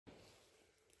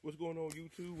What's going on,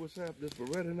 YouTube? What's up? This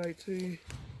Beretta 19.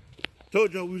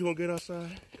 Told y'all we was gonna get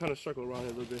outside. Kind of circle around here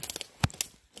a little bit.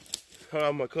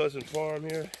 I'm my cousin's farm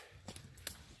here.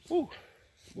 Woo,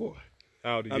 boy.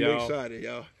 Howdy, I'm y'all. excited,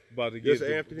 y'all. About to get This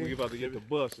Anthony. We about to get the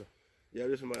busser. Yeah,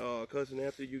 this is my cousin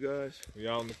Anthony, you guys. We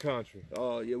out in the country.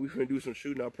 Yeah, we finna do some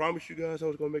shooting. I promised you guys I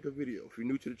was gonna make a video. If you're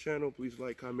new to the channel, please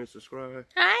like, comment, subscribe.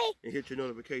 Hi. And hit your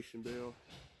notification bell.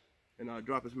 And I'll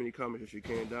drop as many comments as you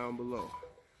can down below.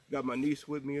 Got my niece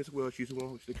with me as well. She's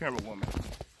the camera woman.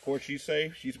 Of course, she's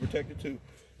safe. She's protected too.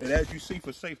 And as you see,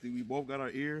 for safety, we both got our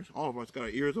ears. All of us got our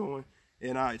ears on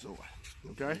and eyes on.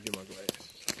 Okay? Get my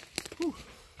glasses. Whew.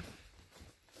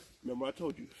 Remember, I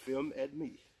told you, film at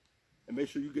me. And make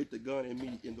sure you get the gun and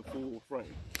me in the full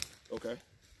frame. Okay?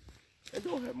 And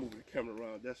don't have moving the camera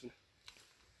around, Destiny.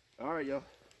 All right, y'all.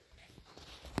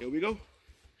 Here we go.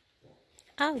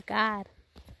 Oh, God.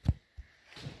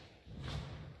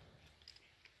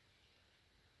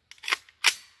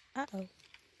 Uh-oh.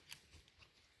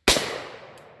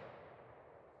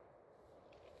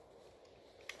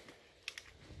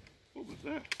 What was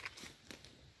that?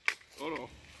 Hold on.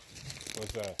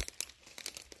 What's that?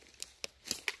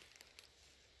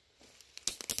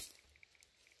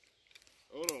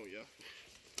 Hold on, y'all.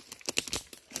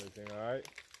 Everything all right?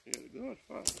 Yeah, the gun's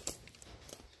fine.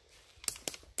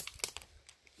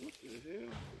 What the hell?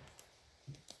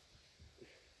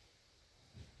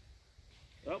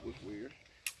 That was weird.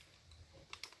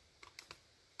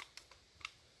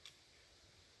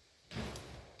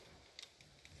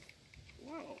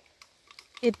 Wow.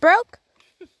 It broke?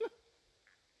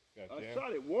 I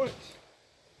shot it once.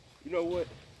 You know what?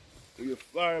 When your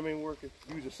fireman working,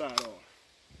 use a sidearm.